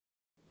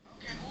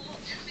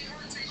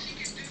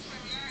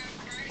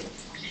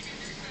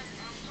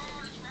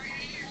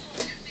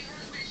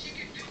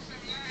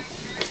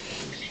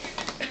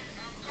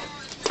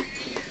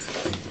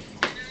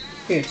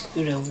Here,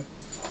 scoot over.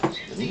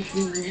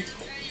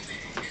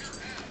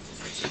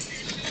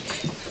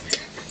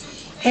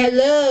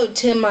 Hello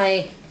to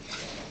my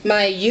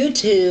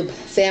YouTube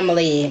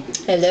family.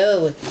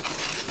 Hello.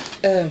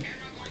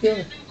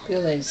 Peel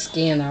that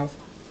skin off.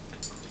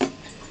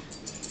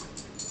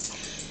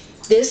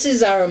 This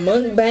is our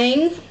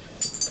mukbang.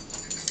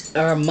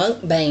 Our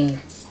mukbang.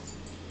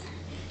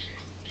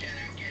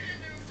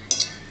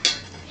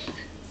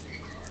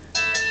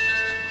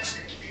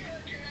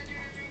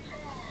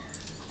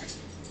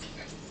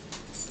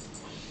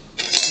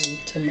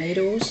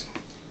 Tomatoes.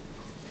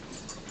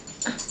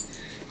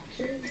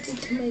 Where's the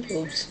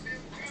tomatoes?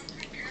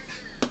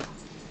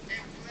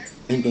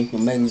 Ain't no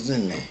tomatoes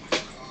in there.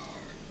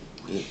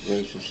 Get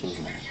racist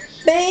in there.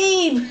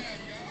 Babe!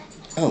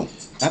 Oh,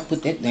 I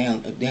put that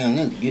down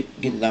there to get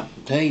it off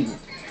the table.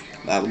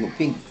 But I was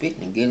gonna pick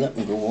and get up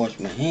and go wash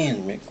my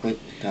hands real quick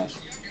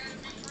because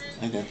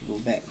I got to go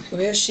back.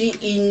 Well, she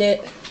eating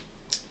it.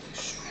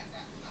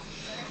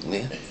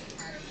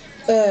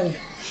 Well,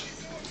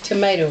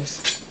 tomatoes.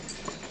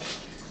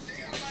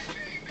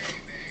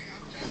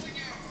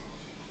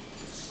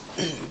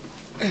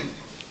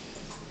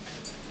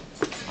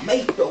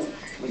 tomato.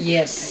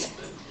 Yes.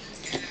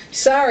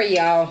 Sorry,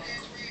 y'all.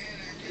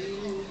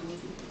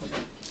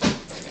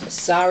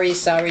 Sorry.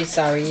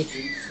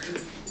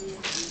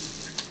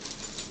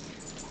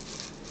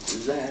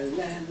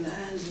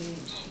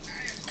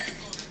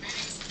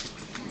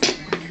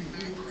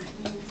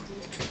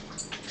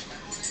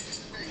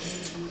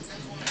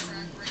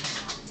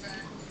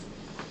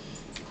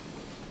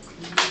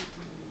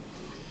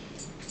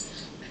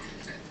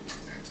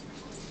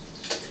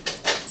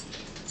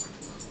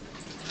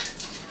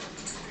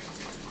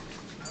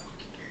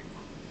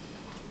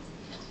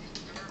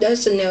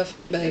 That's enough,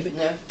 baby.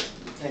 No.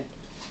 Okay.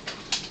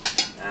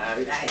 All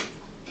right.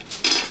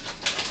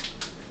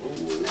 Oh,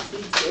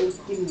 it's so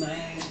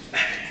mad.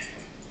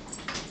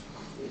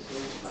 It's so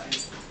fine.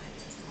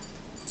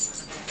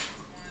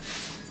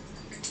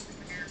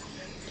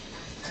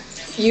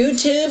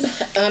 YouTube,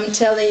 I'm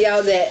telling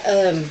y'all that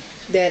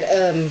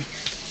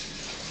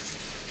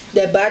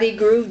that Body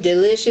Groove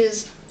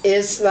Delicious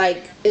is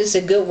like, it's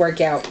a good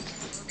workout.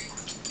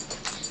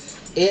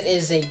 It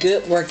is a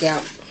good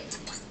workout.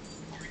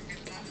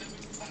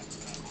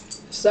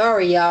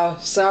 Sorry, y'all.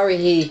 Sorry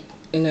he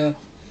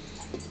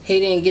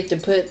didn't get to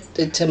put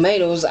the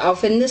tomatoes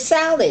off in the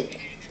salad.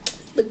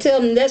 But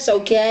tell him that's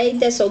okay.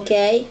 That's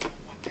okay.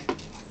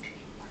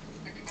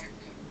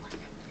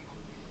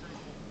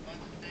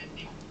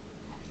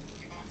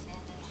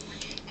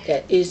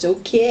 That is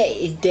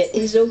okay. That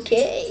is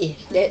okay.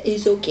 That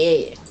is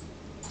okay.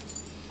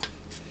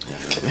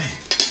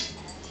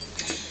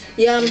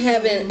 Yeah, I'm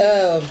having,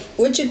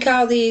 what you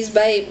call these,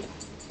 babe?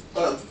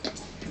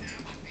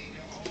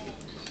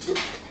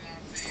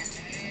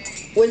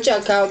 What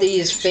y'all call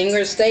these,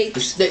 finger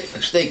steaks? Steak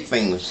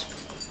fingers.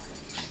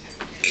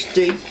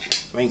 Steak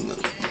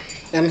fingers.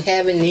 I'm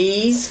having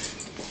these.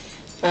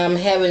 I'm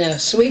having a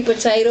sweet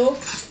potato.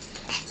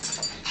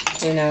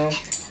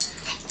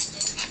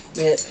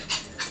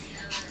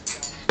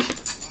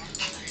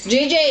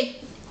 Gigi!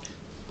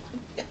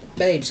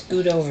 Babe,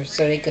 scoot over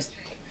so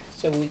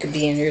we could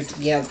be in here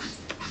together.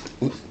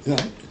 No,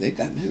 they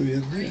got me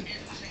real good.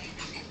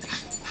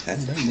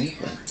 Hadn't done me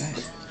like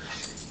that.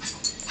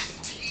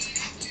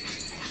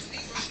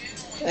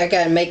 I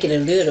gotta make it a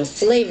little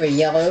flavor,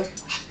 y'all.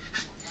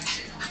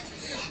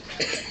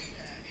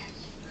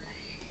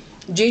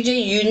 Gigi,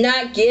 you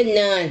not get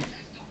none.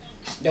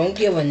 Don't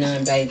give her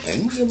none, babe. I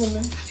ain't give her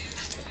none.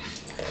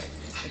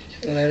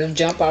 Let her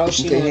jump all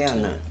she wants to.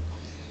 None.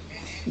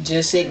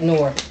 Just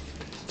ignore.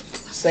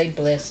 Say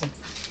blessing.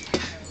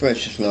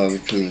 Precious Lord, we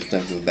truly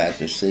thank you about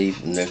to see,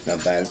 and there's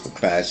nobody for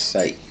Christ's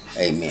sake.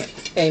 Amen.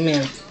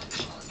 Amen.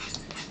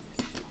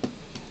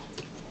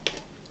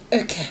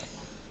 Okay.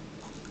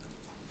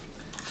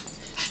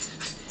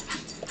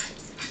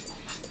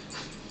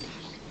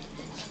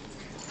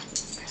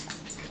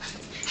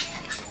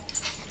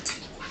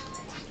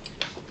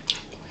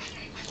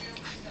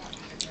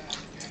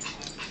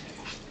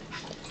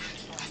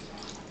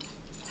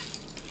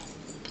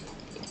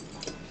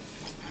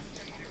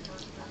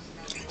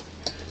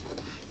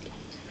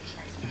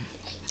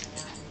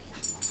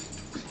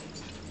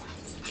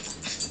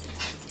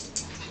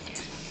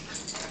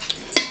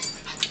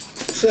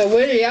 So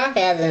what are y'all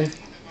having?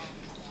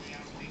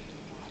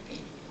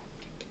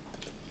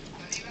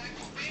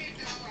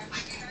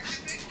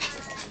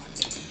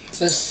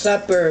 For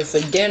supper, for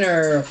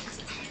dinner.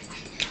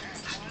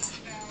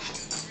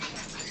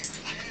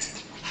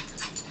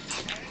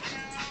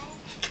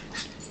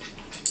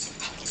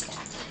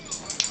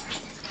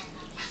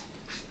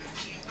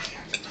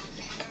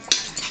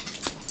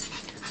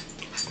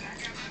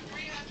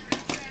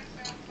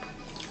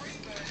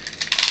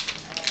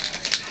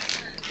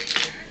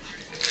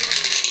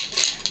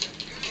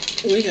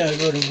 We gotta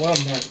go to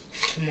Walmart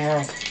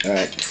tomorrow.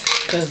 Alright.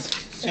 Because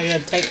I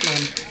gotta take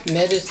my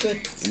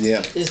medicine.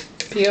 Yeah. This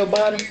pill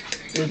bottle.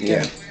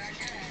 Yeah.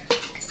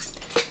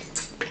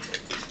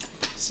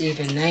 See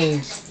the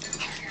names.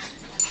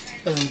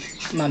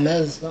 My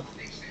mother's.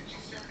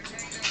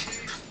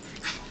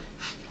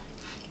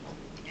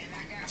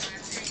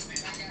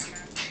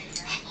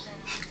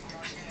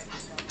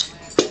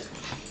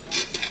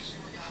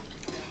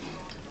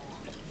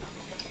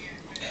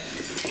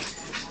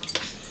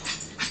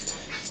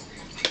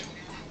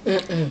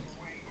 Mm-mm.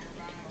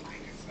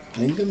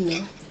 Ain't good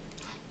enough.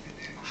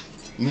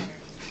 Mm.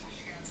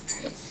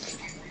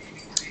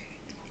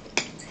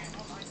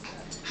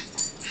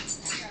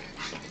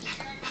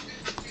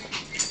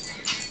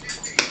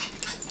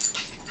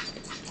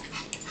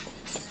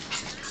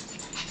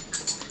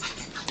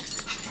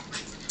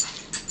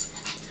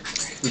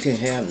 You can't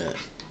have none.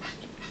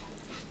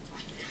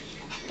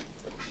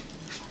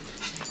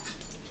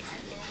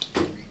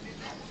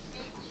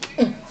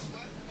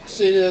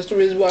 See, that's the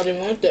reason why I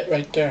didn't want that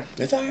right there.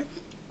 That's all right.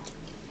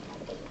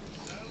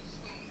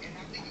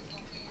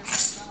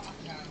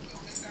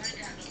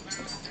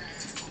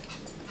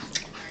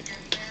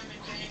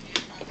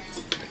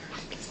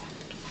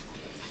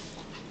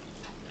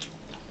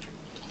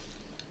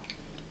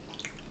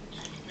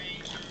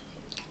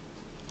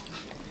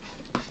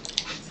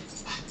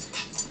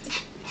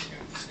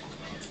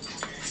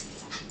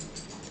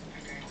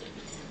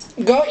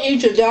 Go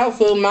eat your dog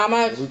food,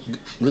 Mama.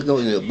 Look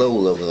over in the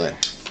bowl over there.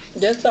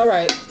 That's all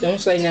right. Don't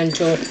say nothing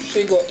to her.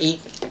 She go eat.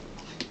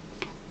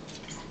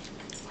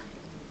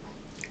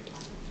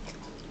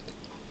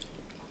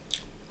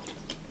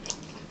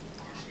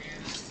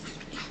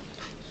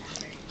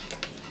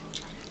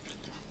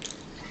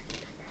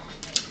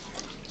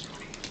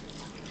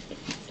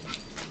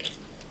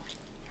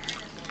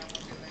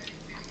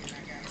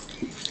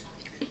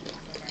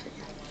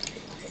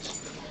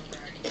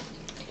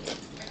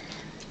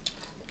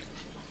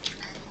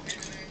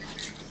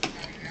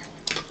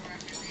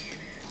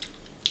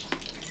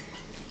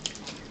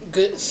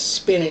 Good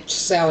spinach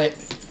salad.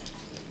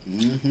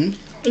 Mm-hmm.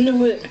 You know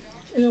what?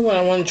 You know what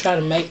I want to try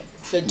to make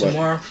for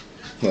tomorrow?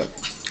 What?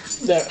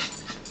 The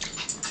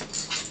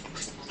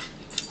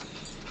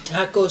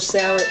taco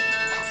salad.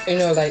 You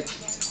know, like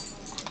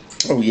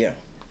Oh, yeah.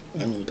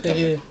 I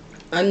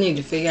need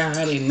to figure out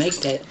how they make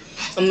that.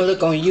 I'm gonna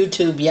look on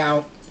YouTube,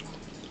 y'all.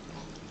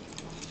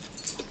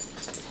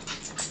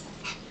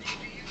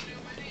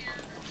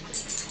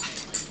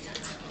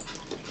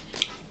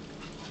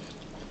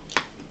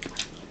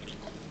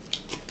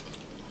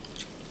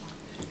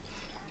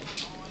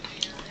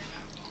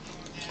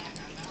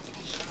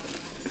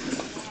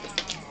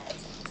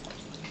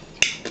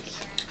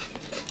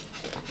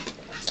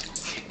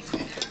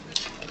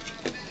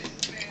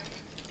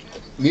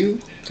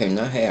 You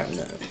cannot have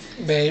none.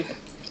 Babe,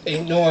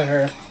 ignore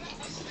her.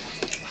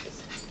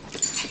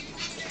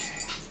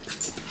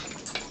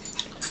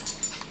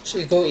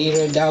 She go eat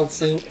her dog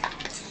food.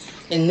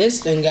 And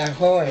this thing got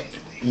hard.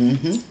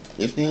 Mm-hmm.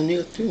 This thing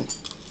is too.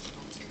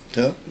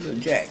 Tough little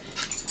jack.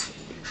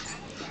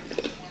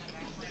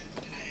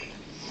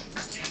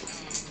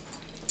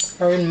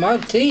 Hurting my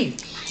teeth.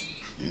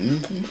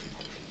 Mm-hmm.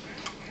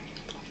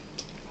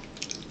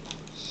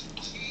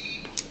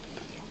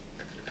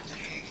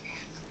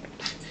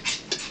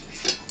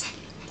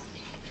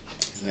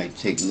 Like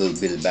take a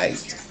little bit of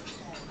bite.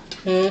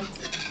 Hmm?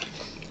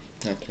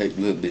 I take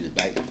a little bit of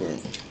bite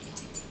first.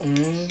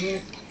 Mm-hmm.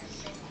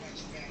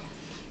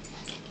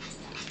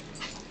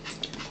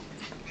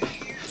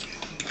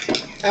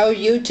 Oh,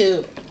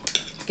 YouTube.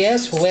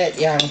 Guess what,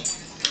 y'all?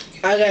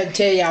 I gotta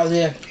tell y'all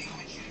this.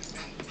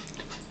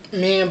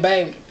 Me and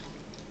babe.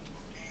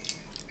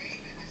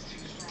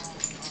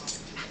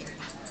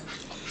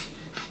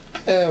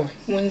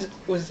 When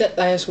was that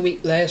last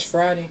week? Last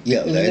Friday?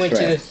 Yeah, when you went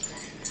Friday.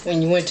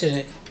 when you went to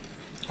the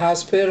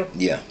hospital?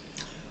 Yeah.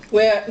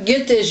 Well,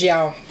 get this,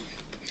 y'all.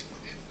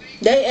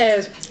 They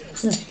asked.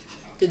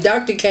 The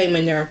doctor came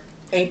in there.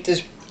 Ain't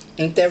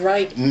that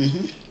right?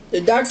 Mm-hmm.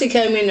 The doctor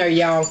came in there,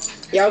 y'all.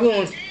 Y'all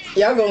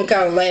gonna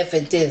kind of laugh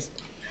at this.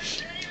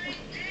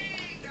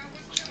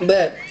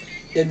 But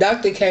the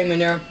doctor came in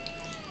there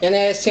and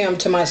asked him,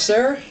 to my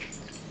sir,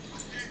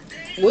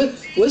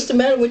 what's the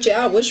matter with your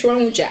eye? What's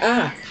wrong with your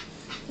eye?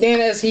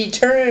 Then as he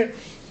turned,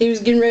 he was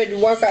getting ready to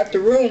walk out the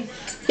room.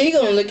 He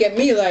gonna look at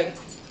me like,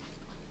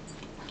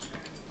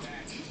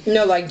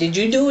 like, did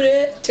you do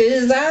that to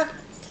his eye?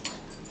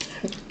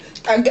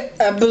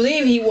 I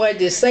believe he wanted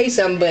to say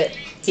something, but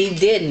he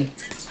didn't.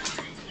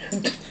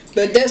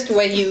 But that's the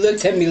way he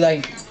looked at me,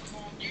 like,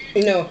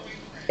 and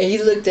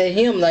he looked at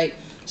him like,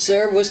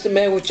 sir, what's the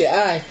matter with your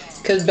eye?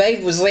 Because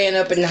Babe was laying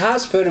up in the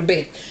hospital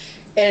bed.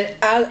 And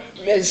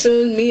as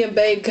soon as me and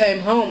Babe came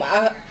home,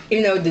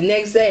 the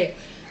next day,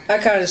 I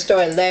kind of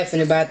started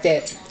laughing about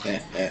that.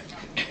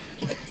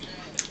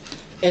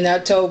 And I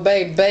told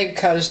Babe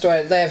kind of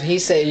started laughing. He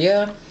said,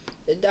 yeah,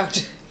 the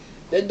doctor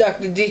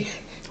did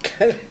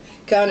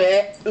kind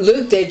of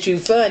looked at you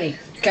funny,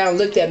 kind of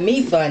looked at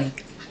me funny.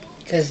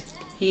 Because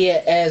he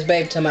had asked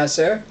Babe, to my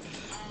sir,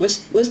 what's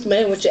the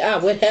matter with your eye?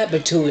 What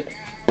happened to it?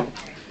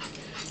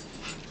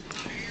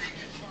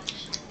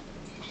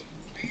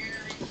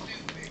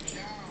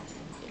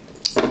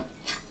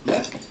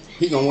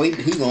 He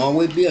gonna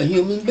always be a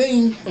human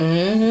being.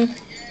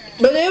 Mm-hmm.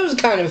 But it was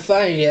kind of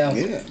funny, though.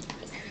 Yeah.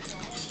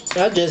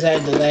 I just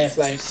had to laugh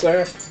like,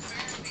 sir,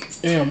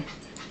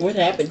 what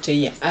happened to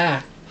your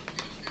eye?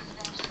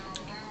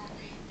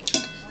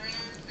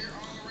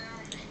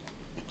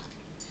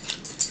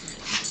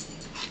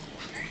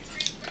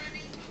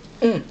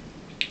 Mm,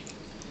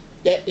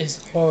 that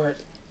is hard.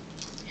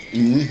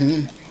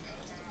 Mm-hmm.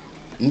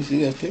 You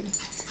see that too?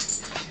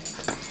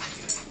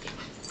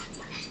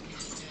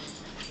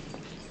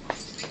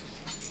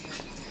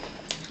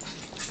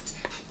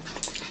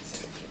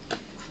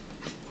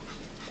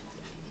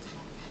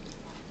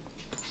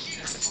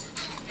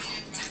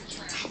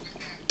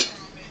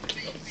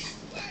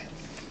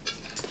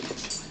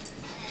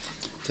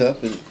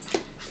 Tough and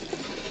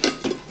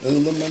a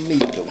little my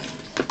meat though.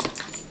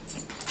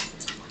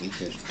 It's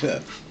just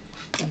tough.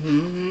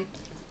 Mm-hmm.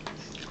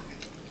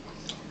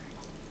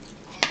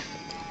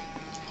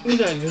 We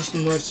gotta do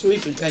some more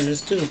sweet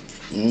potatoes, too.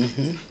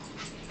 Mm-hmm.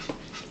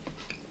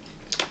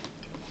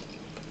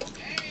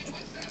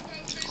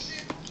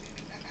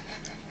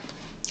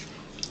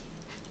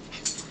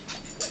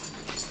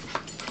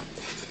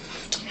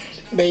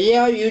 But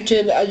yeah,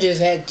 YouTube, I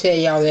just had to tell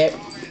y'all that.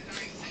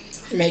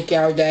 Make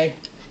y'all day.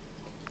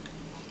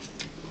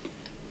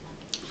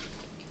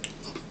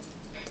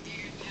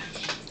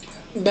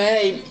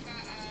 Babe.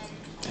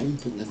 I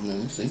didn't put nothing on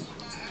this thing.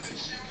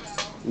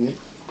 Yeah.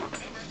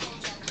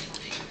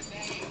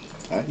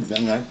 I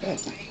done like that.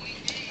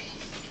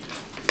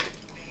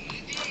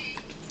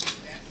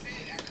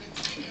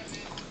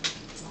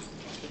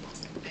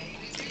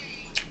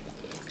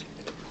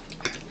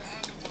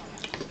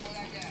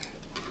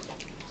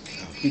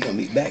 She gonna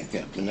be back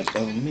jumping up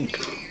on me.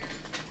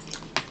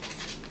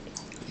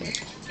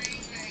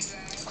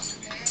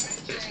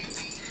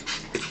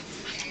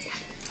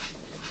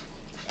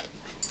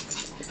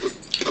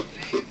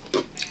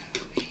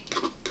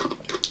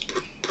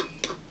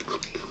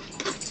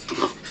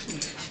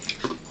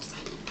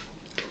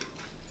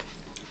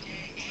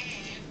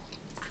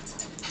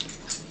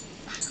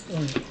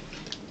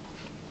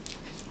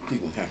 She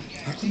gonna have,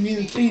 how come you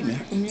didn't feed me?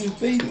 How come you didn't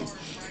feed me?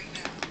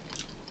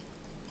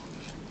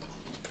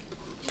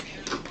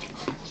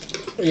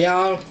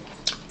 Y'all,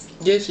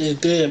 this is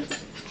good.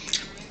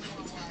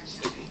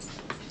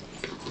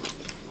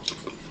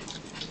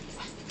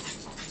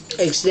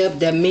 Except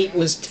that meat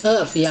was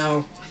tough,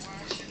 y'all.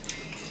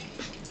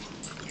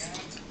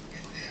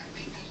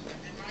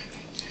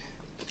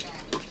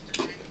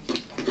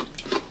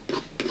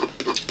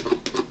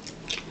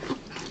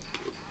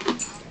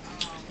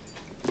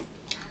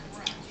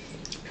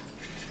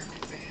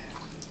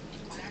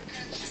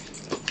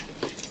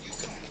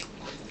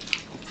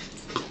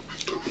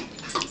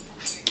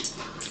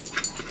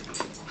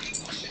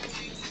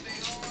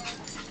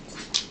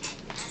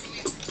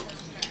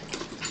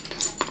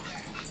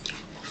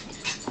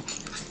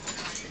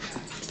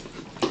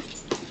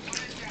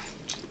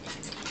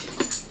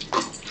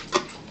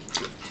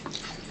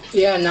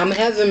 Yeah, and I'm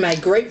having my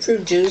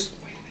grapefruit juice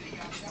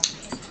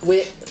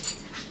with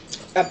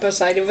apple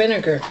cider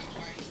vinegar.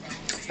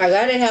 I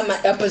gotta have my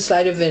apple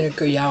cider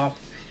vinegar, y'all.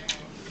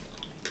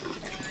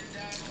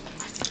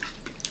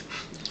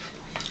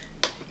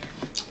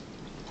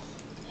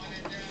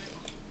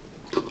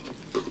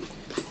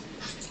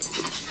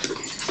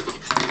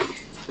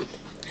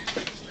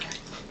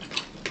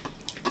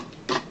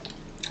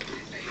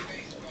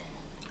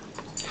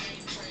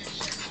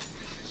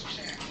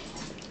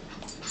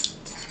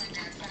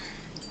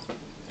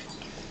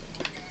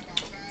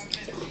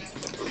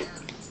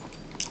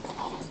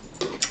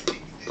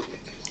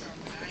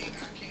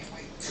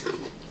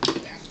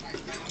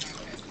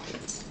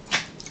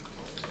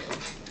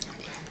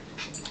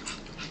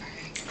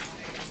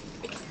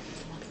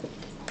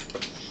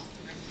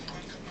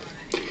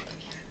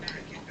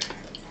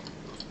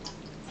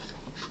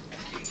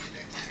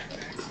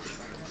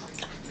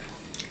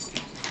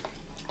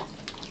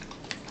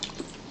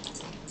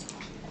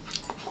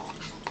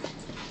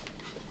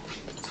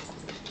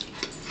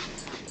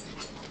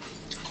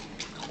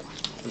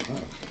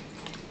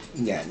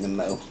 Got in the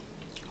mouth.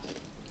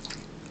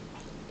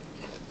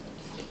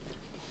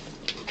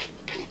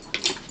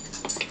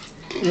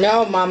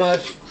 No,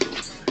 Mama.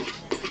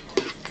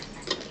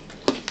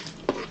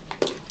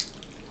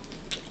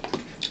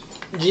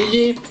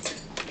 Gigi,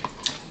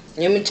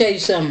 let me tell you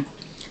something.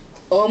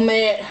 Old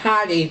man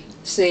Hottie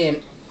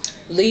said,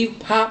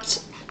 leave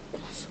Pops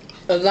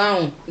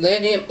alone.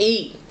 Let him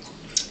eat.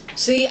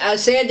 See, I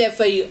said that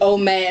for you,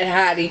 old man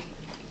Hottie.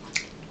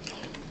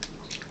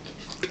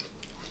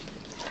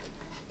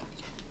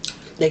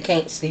 They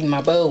can't see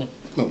my bowl.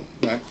 Oh,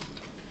 right.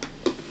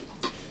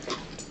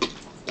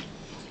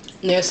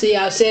 Now, see,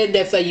 I said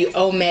that for you,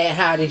 old man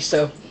Hottie,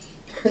 so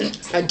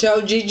I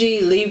told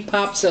Gigi, leave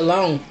Pops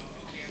alone.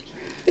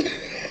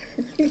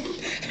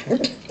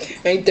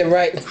 Ain't that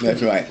right?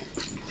 That's right.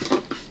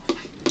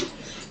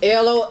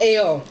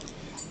 LOL.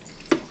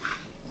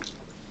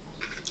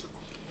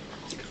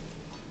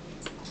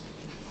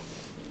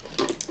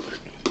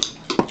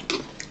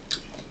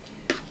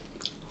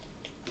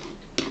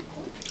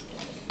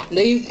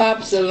 Leave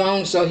Pops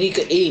alone so he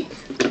could eat.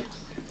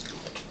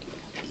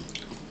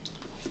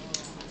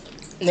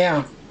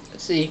 Now,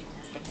 see.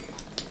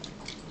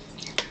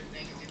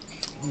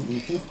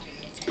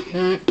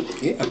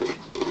 Yeah.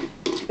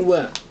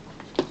 What?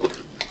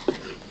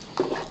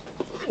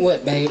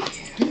 What, babe?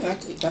 Yeah,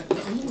 I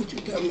know what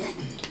you're talking about.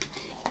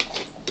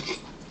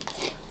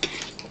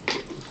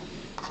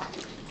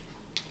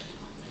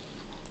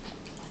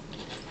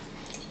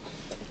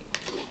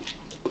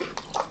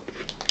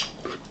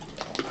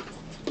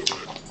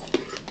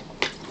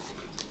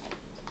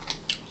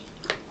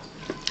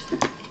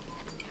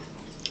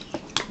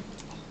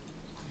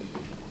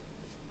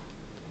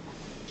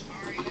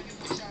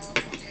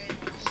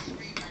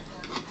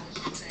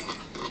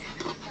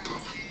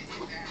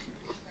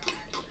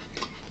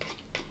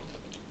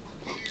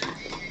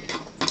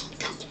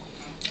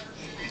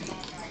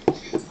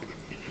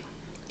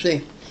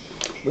 See,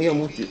 we don't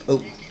want you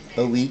to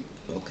overeat,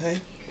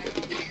 okay?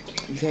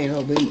 You can't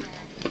overeat.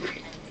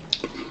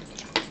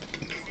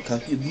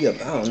 Because you be up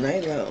all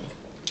night long.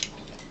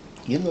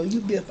 You know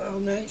you be up all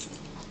night.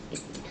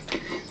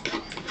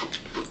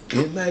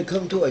 Everybody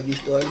come towards you,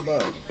 start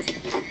barking.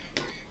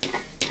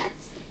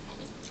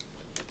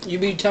 You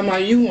be talking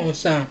about you want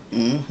some.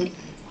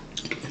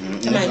 Mm-hmm.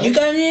 Talking about you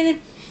got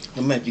any?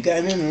 How much you got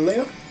in the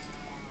left?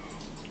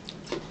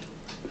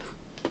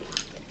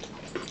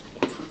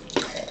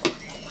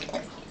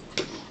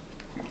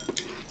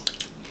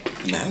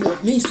 Now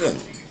let me some.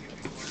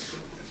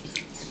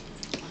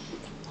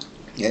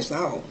 That's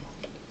all.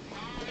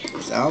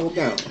 It's all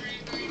gone.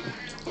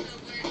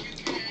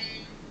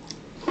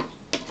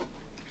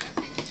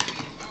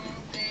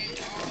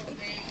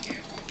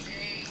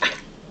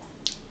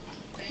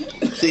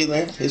 See,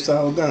 man, it's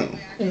all gone.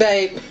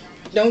 Babe,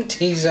 don't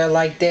tease her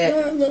like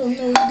that. No,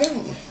 it's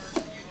gone.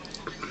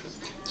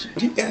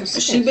 You got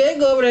She better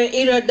go over there and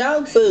eat her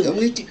dog food.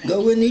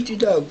 Go and eat your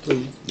dog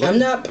food. I'm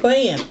not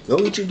playing. Go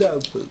eat your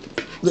dog food.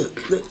 Look,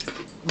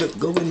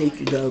 go and eat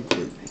your dog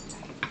food.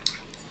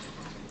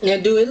 Now,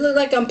 do it look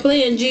like I'm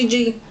playing,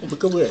 Gigi?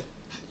 Look away.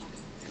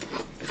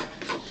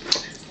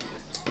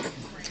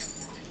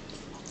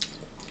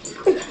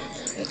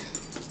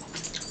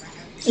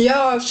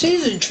 Y'all,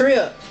 she's a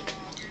trip.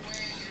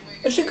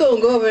 She gonna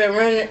go over there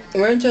and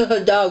run to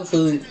her dog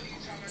food.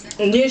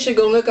 And then she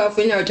gonna look off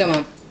in there talking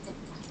about,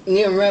 and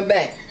then run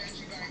back.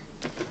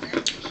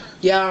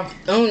 Y'all,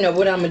 I don't know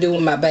what I'm gonna do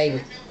with my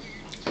baby.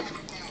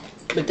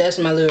 But that's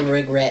my little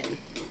regret.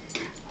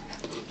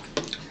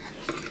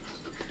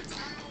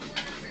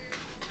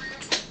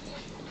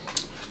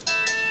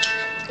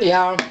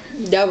 Y'all,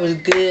 that was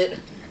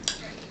good.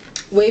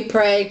 We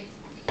pray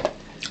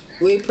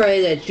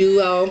that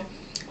you all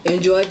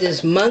enjoyed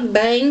this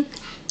mukbang.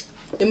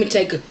 Let me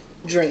take a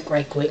drink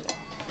right quick.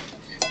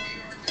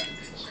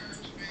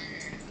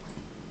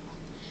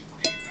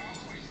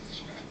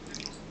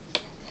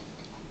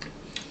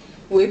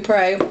 We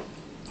pray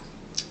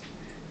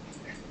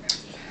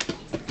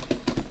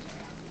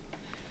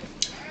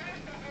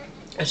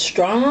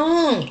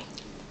strong.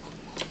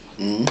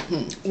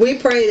 We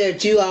pray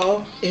that you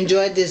all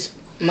enjoyed this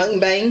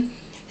mukbang,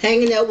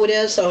 hanging out with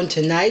us on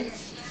tonight.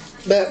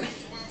 But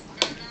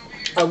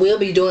I will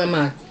be doing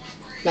my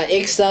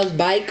exercise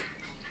bike,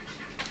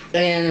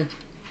 and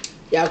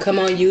y'all come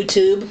on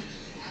YouTube.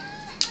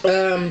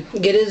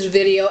 Get this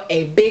video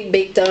a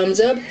big thumbs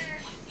up.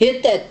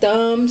 Hit that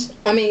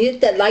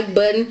like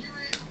button.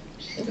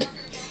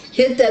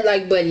 Hit that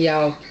like button,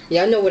 y'all.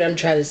 Y'all know what I'm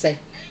trying to say.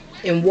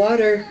 And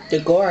water the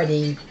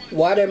garden.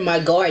 Water my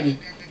garden.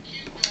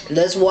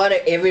 Let's water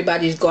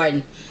everybody's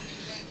garden.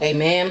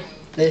 Amen.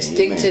 Let's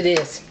stick to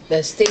this.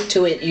 Let's stick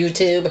to it,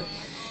 YouTube.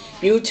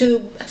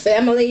 YouTube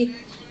family,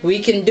 we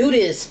can do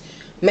this.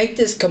 Make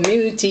this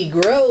community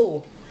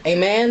grow.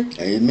 Amen.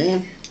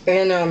 Amen.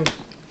 And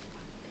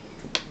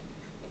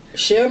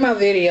share my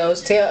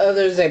videos. Tell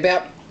others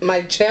about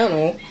my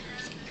channel.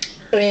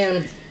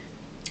 And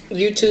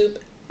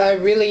YouTube, I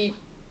really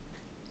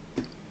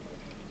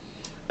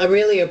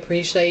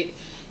appreciate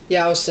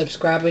y'all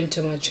subscribing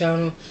to my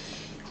channel.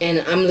 And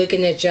I'm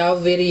looking at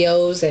y'all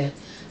videos, and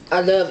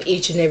I love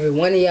each and every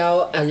one of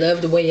y'all. I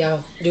love the way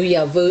y'all do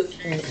y'all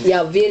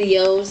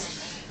videos.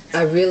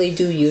 I really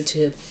do,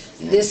 YouTube.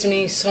 This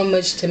means so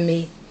much to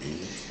me.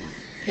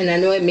 And I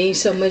know it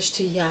means so much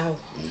to y'all.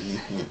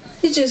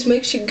 It just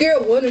makes your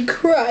girl want to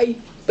cry.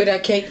 But I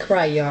can't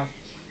cry, y'all.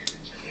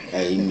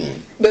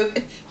 Amen.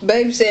 But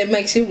Babe said it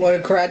makes him want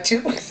to cry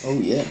too. Oh,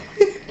 yeah.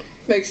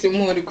 Makes him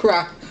want to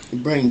cry. You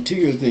bring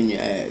tears in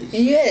your eyes.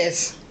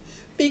 Yes.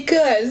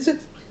 Because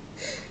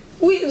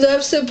we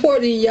love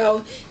supporting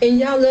y'all, and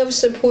y'all love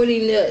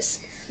supporting us.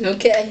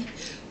 Okay?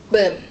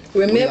 But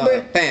remember, we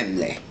are a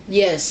family.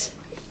 yes,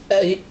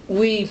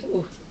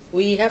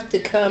 we have to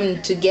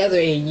come together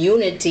in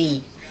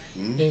unity.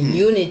 In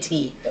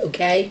unity,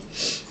 okay?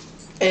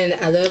 And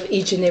I love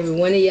each and every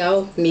one of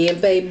y'all, me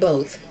and Babe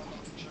both.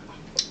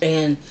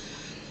 And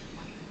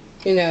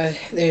you know,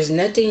 there's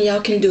nothing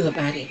y'all can do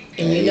about it.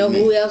 And you know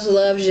who else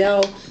loves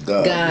y'all?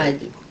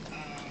 God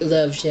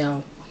loves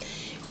y'all.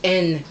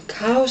 And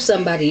call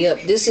somebody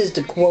up. This is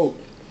the quote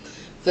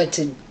for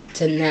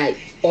tonight,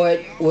 or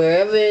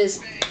wherever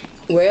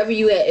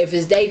you at. If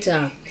it's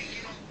daytime,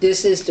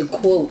 This is the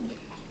quote.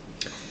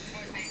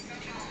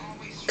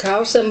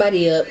 Call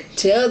somebody up.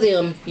 Tell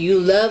them you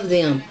love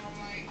them.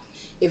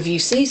 If you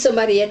see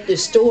somebody at the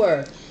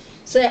store,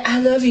 say, I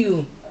love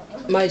you,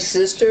 my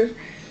sister.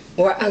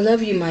 Or I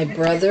love you, my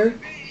brother.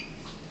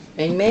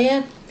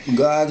 Amen.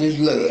 God is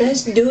love.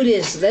 Let's do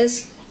this.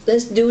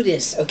 Let's do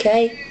this,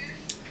 okay?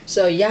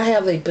 So y'all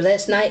have a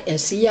blessed night and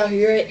see y'all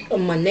here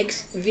on my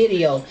next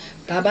video.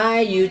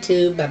 Bye-bye,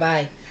 YouTube.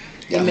 Bye-bye.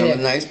 Y'all have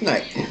a nice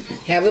night.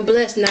 Have a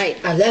blessed night.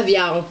 I love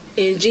y'all.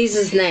 In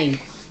Jesus' name.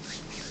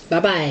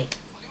 Bye-bye.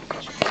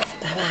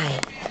 Bye-bye.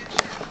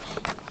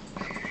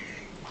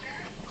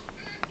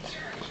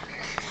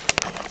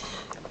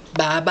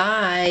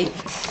 Bye-bye.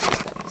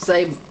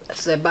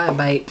 Say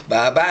bye-bye.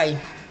 Bye-bye.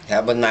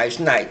 Have a nice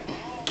night.